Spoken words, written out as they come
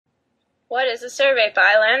What is a survey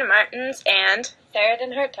by Lana Martins and Sarah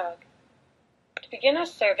Den Hertog. To begin a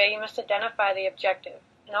survey, you must identify the objective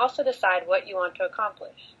and also decide what you want to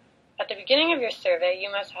accomplish. At the beginning of your survey, you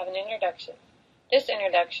must have an introduction. This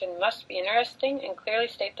introduction must be interesting and clearly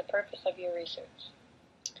state the purpose of your research.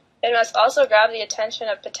 It must also grab the attention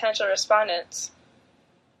of potential respondents.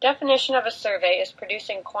 Definition of a survey is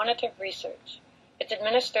producing quantitative research. It's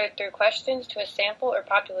administered through questions to a sample or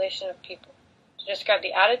population of people to describe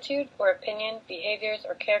the attitude or opinion, behaviors,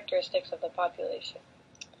 or characteristics of the population.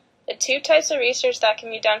 The two types of research that can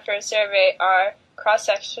be done for a survey are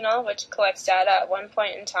cross-sectional, which collects data at one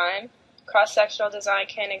point in time. Cross-sectional design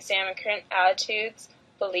can examine current attitudes,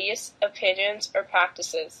 beliefs, opinions, or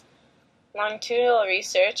practices. Longitudinal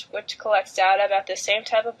research, which collects data about the same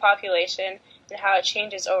type of population and how it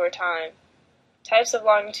changes over time. Types of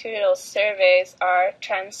longitudinal surveys are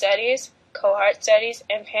trend studies, cohort studies,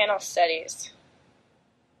 and panel studies.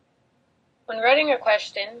 When writing a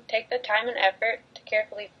question, take the time and effort to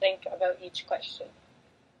carefully think about each question.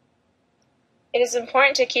 It is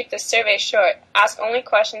important to keep the survey short. Ask only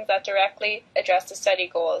questions that directly address the study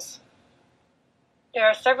goals. There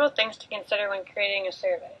are several things to consider when creating a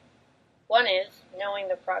survey. One is knowing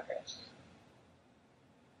the progress.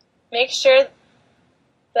 Make sure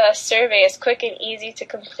the survey is quick and easy to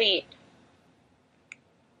complete.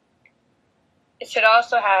 It should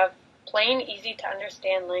also have plain, easy to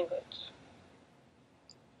understand language.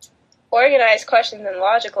 Organize questions in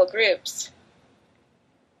logical groups.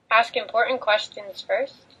 Ask important questions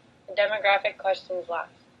first and demographic questions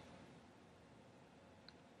last.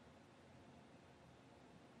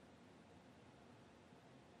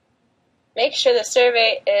 Make sure the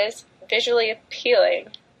survey is visually appealing.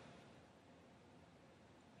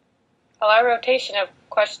 Allow rotation of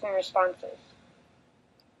question responses.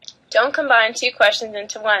 Don't combine two questions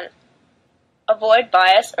into one. Avoid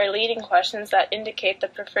bias or leading questions that indicate the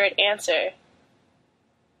preferred answer.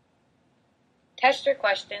 Test your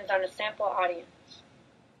questions on a sample audience.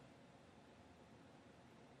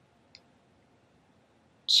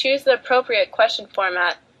 Choose the appropriate question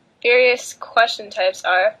format. Various question types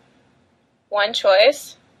are one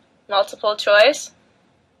choice, multiple choice,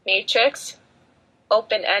 matrix,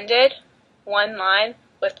 open-ended, one line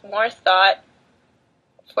with more thought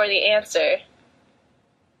for the answer.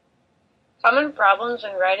 Common problems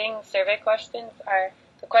in writing survey questions are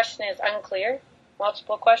the question is unclear,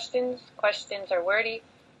 multiple questions, questions are wordy,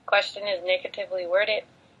 question is negatively worded,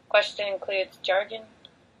 question includes jargon,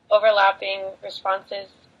 overlapping responses,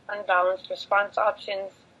 unbalanced response options,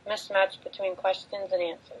 mismatch between questions and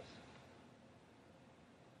answers.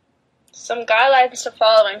 Some guidelines to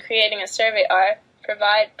follow when creating a survey are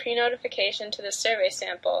provide pre-notification to the survey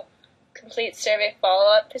sample, complete survey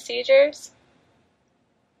follow-up procedures.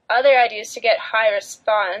 Other ideas to get high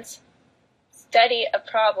response: study a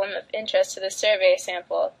problem of interest to the survey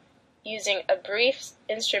sample, using a brief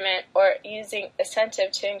instrument or using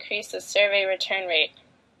incentive to increase the survey return rate.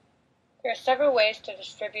 There are several ways to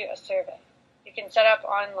distribute a survey. You can set up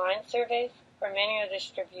online surveys or manually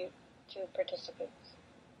distribute to participants.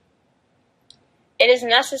 It is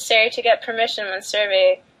necessary to get permission when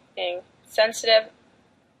surveying sensitive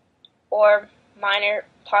or minor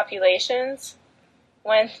populations.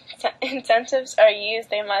 When incentives are used,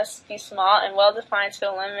 they must be small and well-defined to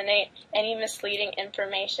eliminate any misleading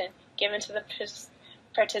information given to the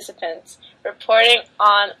participants. Reporting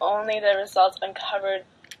on only the results uncovered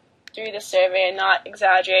through the survey and not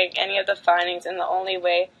exaggerating any of the findings in the only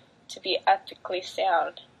way to be ethically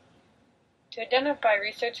sound. To identify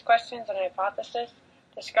research questions and hypothesis,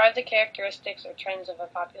 describe the characteristics or trends of a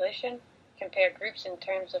population, compare groups in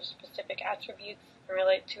terms of specific attributes, and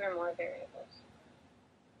relate two or more variables.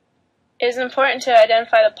 It is important to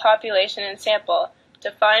identify the population and sample.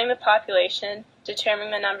 Defining the population,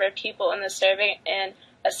 determining the number of people in the survey, and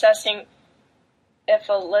assessing if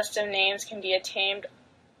a list of names can be attained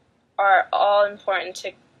are all important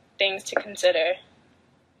things to consider.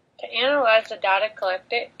 To analyze the data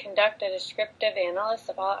collected, conduct a descriptive analysis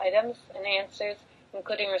of all items and answers,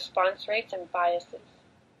 including response rates and biases.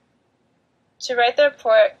 To write the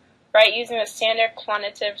report, write using the standard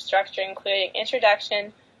quantitative structure, including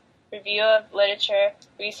introduction, review of literature,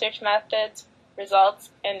 research methods, results,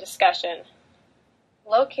 and discussion.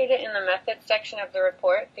 Located in the methods section of the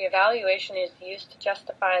report, the evaluation is used to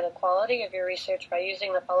justify the quality of your research by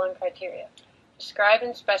using the following criteria. Describe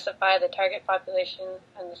and specify the target population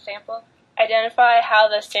and the sample. Identify how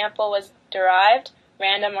the sample was derived,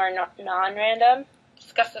 random or non-random.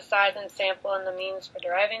 Discuss the size and sample and the means for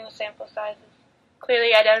deriving the sample sizes.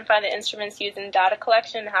 Clearly identify the instruments used in data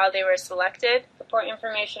collection and how they were selected. Report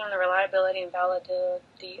information on the reliability and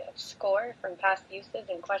validity of score from past uses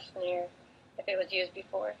and questionnaire if it was used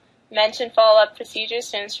before. Mention follow-up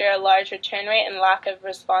procedures to ensure a large return rate and lack of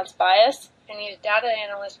response bias. And use data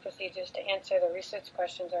analyst procedures to answer the research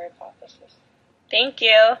questions or hypotheses. Thank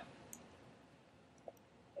you.